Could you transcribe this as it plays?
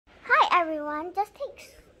everyone, just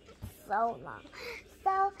takes so long.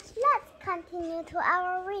 So let's continue to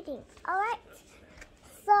our reading. Alright?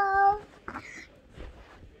 So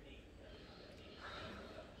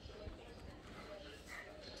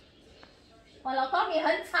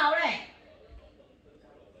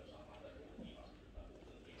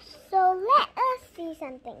let us see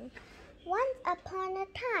something. Once upon a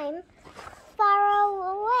time, far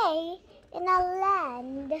away in a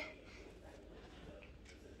land,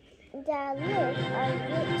 there lived a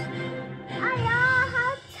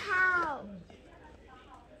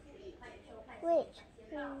rich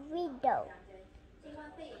widow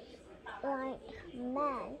like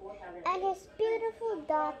man and his beautiful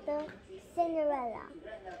daughter Cinderella.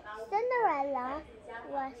 Cinderella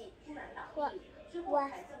was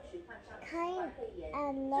kind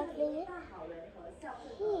and lovely.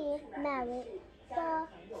 He married for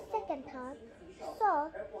the second time, so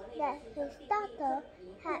that his daughter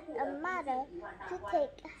had a mother to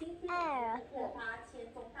take care of her.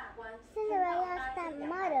 Cinderella's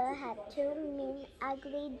stepmother had two mean,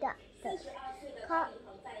 ugly daughters called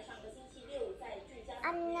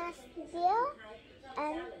Anastasia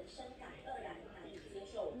and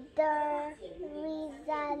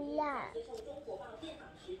Drizella.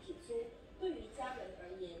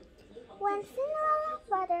 When Cinderella's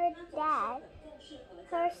father died,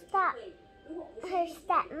 her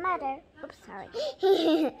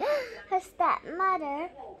stepmother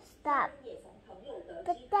stopped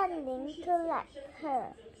pretending to like her.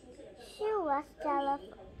 She was jealous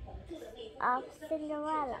of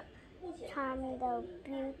Cinderella's charming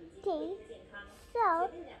beauty, so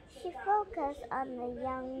she focused on the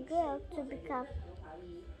young girl to become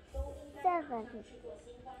servant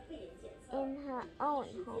in her own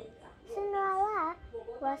home. Cinderella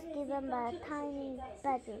was given a tiny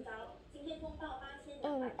bedroom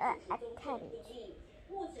in Athens.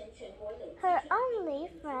 Her only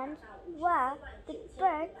friends were the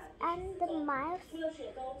birds and the mice.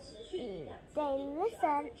 They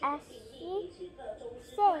listened as she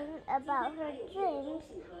sang about her dreams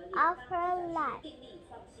of her life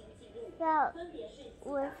filled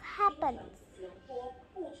with happiness.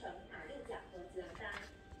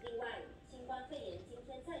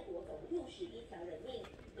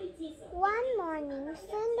 One morning,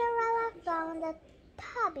 Cinderella found a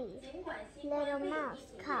tubby little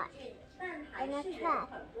mouse caught in a trap.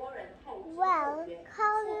 "Well,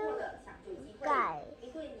 call you guys,"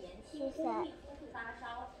 she said.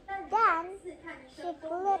 Then she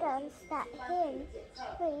glanced at him. She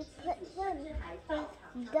put him with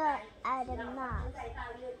dirt and a mouse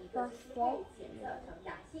for safety.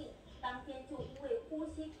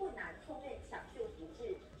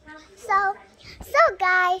 So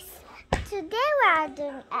guys, today we are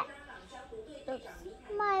doing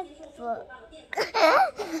my book.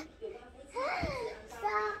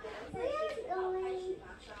 So we are going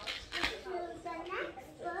to the next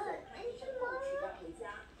book and tomorrow.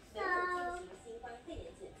 So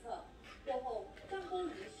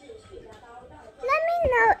let me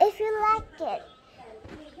know if you like it.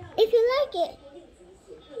 If you like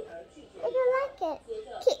it,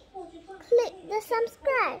 click the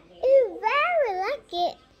subscribe.